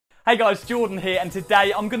Hey guys, Jordan here, and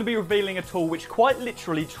today I'm going to be revealing a tool which quite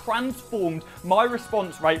literally transformed my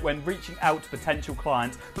response rate when reaching out to potential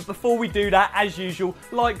clients. But before we do that, as usual,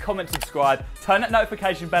 like, comment, subscribe, turn that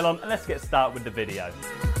notification bell on, and let's get started with the video.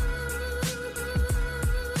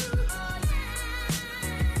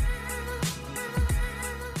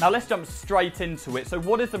 Now let's jump straight into it. So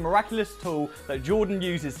what is the miraculous tool that Jordan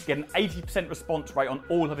uses to get an 80% response rate on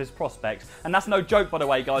all of his prospects? And that's no joke, by the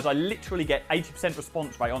way, guys. I literally get 80%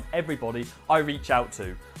 response rate on everybody I reach out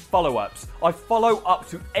to. Follow-ups. I follow up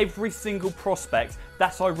to every single prospect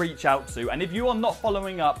that I reach out to. And if you are not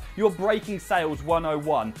following up, you're breaking sales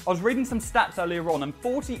 101. I was reading some stats earlier on, and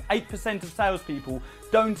 48% of salespeople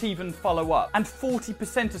don't even follow up. And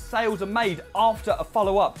 40% of sales are made after a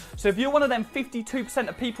follow-up. So if you're one of them 52%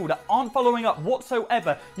 of people that aren't following up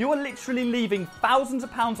whatsoever, you are literally leaving thousands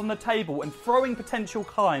of pounds on the table and throwing potential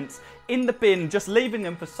clients in the bin, just leaving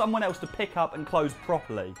them for someone else to pick up and close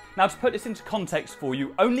properly. Now, to put this into context for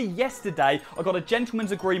you, only yesterday I got a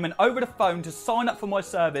gentleman's agreement over the phone to sign up for my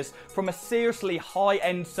service from a seriously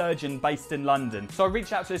high-end surgeon based in London. So I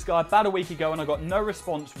reached out to this guy about a week ago and I got no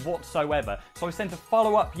response whatsoever. So I sent a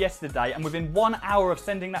follow-up yesterday, and within 1 hour of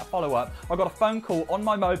sending that follow-up, I got a phone call on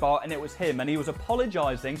my mobile and it was him, and he was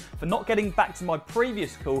apologising for not getting back to my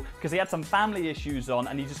previous call because he had some family issues on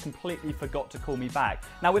and he just completely forgot to call me back.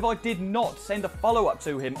 Now, if I did not send a follow-up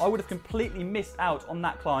to him, I would have completely missed out on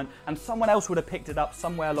that client and someone else would have picked it up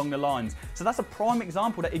somewhere along the lines. So that's a prime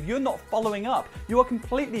example that if you're not following up, you are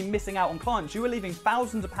completely missing out on clients. You are leaving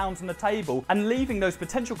thousands of pounds on the table and leaving those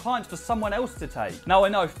potential clients for someone else to take. Now, I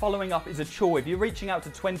know following up is a chore. If you're reaching out to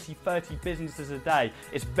 20, 30 businesses a day,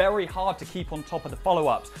 it's very hard to keep on top of the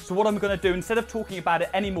follow-ups. So what I'm going to do, instead of talking about it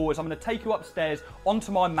anymore, is I'm going to take you upstairs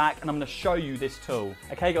onto my Mac and I'm going to show you this tool.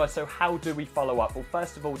 Okay guys, so how do we follow up? Well,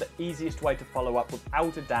 first of all, the easiest way to follow up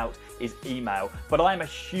without a doubt is email. But I am a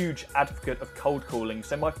huge advocate of cold calling.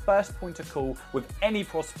 So my first point of call with any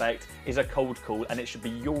prospect is a cold call, and it should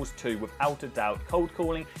be yours too, without a doubt. Cold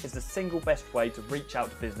calling is the single best way to reach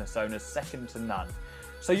out to business owners, second to none.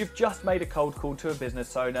 So you've just made a cold call to a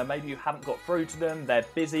business owner, maybe you haven't got through to them, they're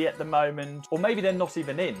busy at the moment, or maybe they're not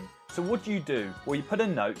even in. So what do? Well, you put a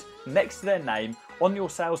note next to their name on your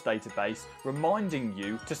sales database reminding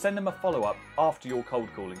you to send them a follow-up after your cold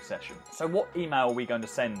calling session. So what email are we going to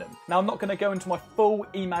send them? Now, I'm not going to go into my full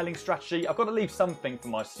emailing strategy. I've got to leave something for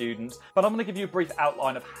my students, but I'm going to give you a brief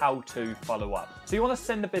outline of how to follow up. So you want to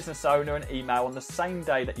send the business owner an email on the same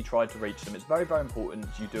day that you tried to reach them. It's very, very important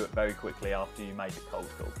you do it very quickly after you made the cold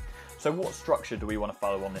call. So what structure do we want to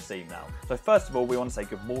follow on this email? So first of all, we want to say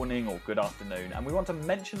good morning or good afternoon, and we want to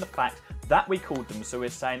mention the fact that we called them. So we're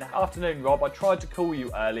saying, afternoon, Rob, I tried to call you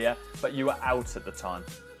earlier, but you were out at the time.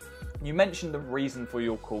 You mentioned the reason for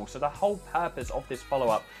your call. So the whole purpose of this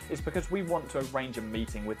follow-up is because we want to arrange a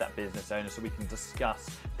meeting with that business owner so we can discuss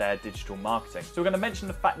their digital marketing. So we're going to mention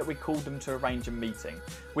the fact that we called them to arrange a meeting.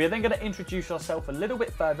 We are then going to introduce ourselves a little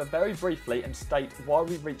bit further, very briefly, and state why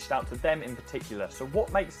we reached out to them in particular. So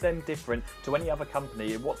what makes them different to any other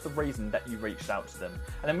company, and what's the reason that you reached out to them?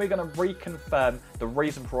 And then we're going to reconfirm the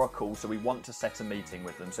reason for our call, so we want to set a meeting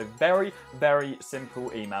with them. So very, very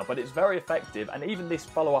simple email, but it's very effective, and even this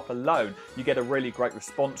follow-up alone, you get a really great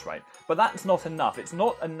response rate. But that's not enough. It's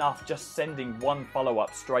not enough just sending one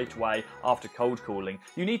follow-up straight away after cold calling.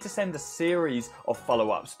 You need to send a series of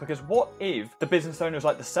follow-ups, because what if the business owner is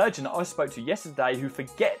like the surgeon that I spoke to yesterday who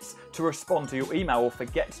forgets to respond to your email or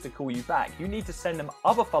forgets to call you back? You need to send them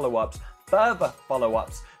other follow-ups, further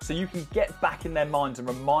follow-ups, so you can get back in their minds and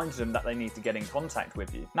remind them that they need to get in contact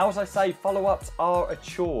with you. Now, as I say, follow-ups are a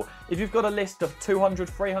chore. If you've got a list of 200,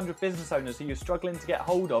 300 business owners who you're struggling to get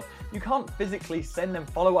hold of, you can't physically send them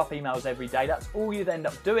follow-up emails every day. That's all you'd end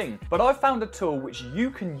up doing. But I've found a tool which you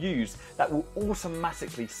can use that will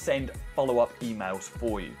automatically send follow-up emails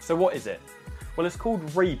for you. So what is it? Well, it's called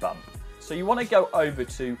Rebump. So you want to go over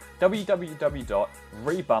to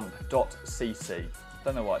www.rebump.cc.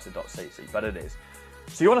 Don't know why it's a .cc, but it is.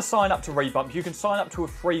 So you want to sign up to Rebump. You can sign up to a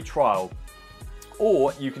free trial,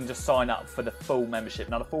 or you can just sign up for the full membership.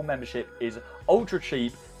 Now, the full membership is ultra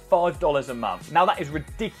cheap, $5 a month. Now, that is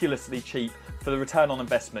ridiculously cheap for the return on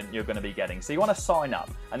investment you're going to be getting. So you want to sign up,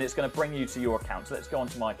 and it's going to bring you to your account. So let's go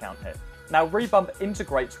onto my account here. Now, Rebump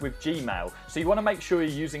integrates with Gmail, so you want to make sure you're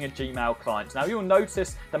using a Gmail client. Now, you'll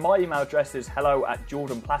notice that my email address is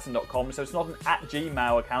hello@jordanplatten.com, so it's not an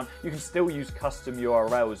 @Gmail account. You can still use custom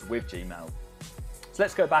URLs with Gmail. So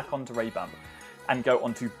let's go back onto Rebump and go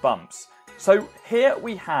onto Bumps. So here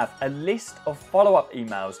we have a list of follow-up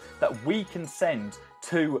emails that we can send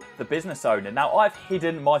to the business owner. Now, I've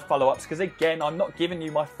hidden my follow-ups because, again, I'm not giving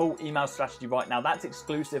you my full email strategy right now. That's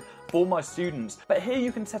exclusive for my students. But here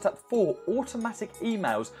you can set up 4 automatic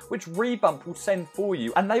emails which Rebump will send for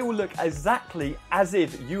you, and they will look exactly as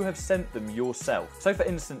if you have sent them yourself. So for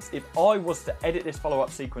instance, if I was to edit this follow-up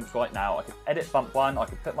sequence right now, I could edit bump 1, I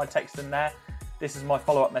could put my text in there. This is my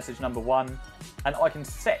follow-up message number 1, and I can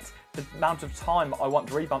set the amount of time I want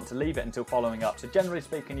Rebump to leave it until following up. So generally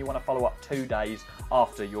speaking, you want to follow up 2 days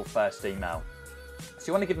after your first email. So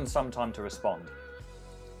you want to give them some time to respond.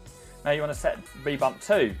 Now you want to set Rebump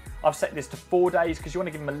 2. I've set this to 4 days because you want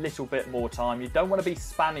to give them a little bit more time. You don't want to be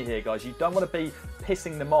spammy here, guys. You don't want to be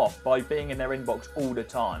pissing them off by being in their inbox all the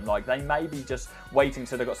time. Like, they may be just waiting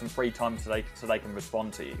till they've got some free time so they can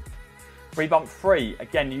respond to you. Rebump 3,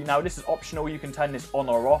 again, now this is optional. You can turn this on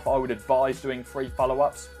or off. I would advise doing 3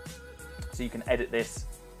 follow-ups. So you can edit this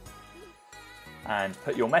and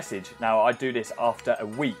put your message. Now, I do this after a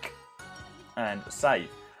week and save.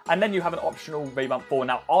 And then you have an optional Rebump 4.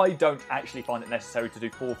 Now, I don't actually find it necessary to do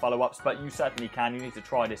 4 follow-ups, but you certainly can. You need to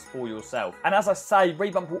try this for yourself. And as I say,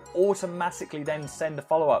 Rebump will automatically then send the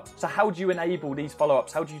follow-ups. So how do you enable these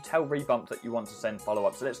follow-ups? How do you tell Rebump that you want to send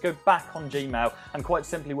follow-ups? So let's go back on Gmail, and quite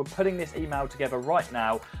simply, we're putting this email together right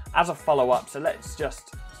now as a follow-up. So let's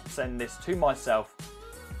just send this to myself.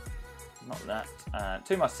 Not that,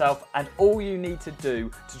 to myself, and all you need to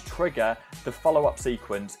do to trigger the follow-up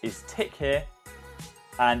sequence is tick here,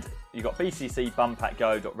 and you've got bcc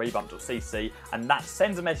bump@go.rebump.cc, and that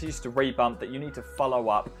sends a message to Rebump that you need to follow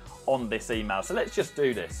up on this email. So let's just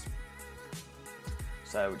do this.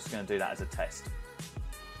 So we're just going to do that as a test.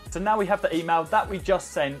 So now we have the email that we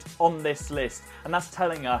just sent on this list, and that's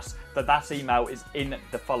telling us that that email is in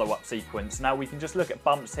the follow-up sequence. Now we can just look at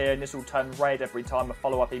bumps here, and this will turn red every time a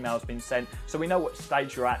follow-up email has been sent, so we know what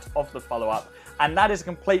stage you're at of the follow-up. And that is a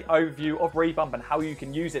complete overview of Rebump and how you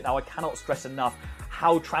can use it. Now, I cannot stress enough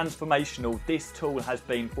how transformational this tool has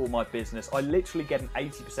been for my business. I literally get an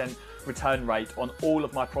 80% return rate on all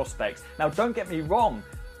of my prospects. Now, don't get me wrong,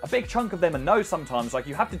 a big chunk of them are no's sometimes. Like,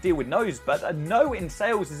 you have to deal with no's, but a no in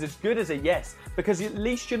sales is as good as a yes, because at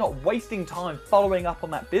least you're not wasting time following up on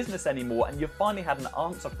that business anymore, and you've finally had an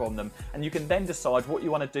answer from them, and you can then decide what you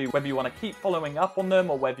want to do, whether you want to keep following up on them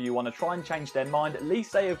or whether you want to try and change their mind. At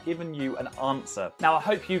least they have given you an answer. Now, I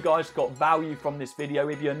hope you guys got value from this video.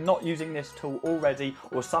 If you're not using this tool already,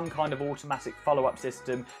 or some kind of automatic follow-up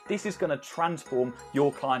system, this is going to transform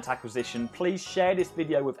your client acquisition. Please share this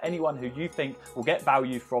video with anyone who you think will get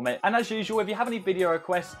value from it. And as usual, if you have any video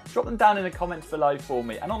requests, drop them down in the comments below for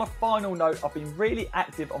me. And on a final note, I've been really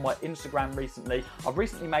active on my Instagram recently. I've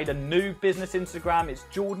recently made a new business Instagram. It's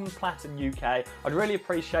Jordan Platten UK. I'd really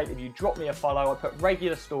appreciate if you drop me a follow. I put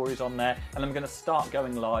regular stories on there, and I'm going to start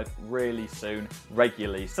going live really soon,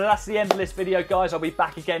 regularly. So that's the end of this video, guys. I'll be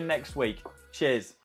back again next week. Cheers.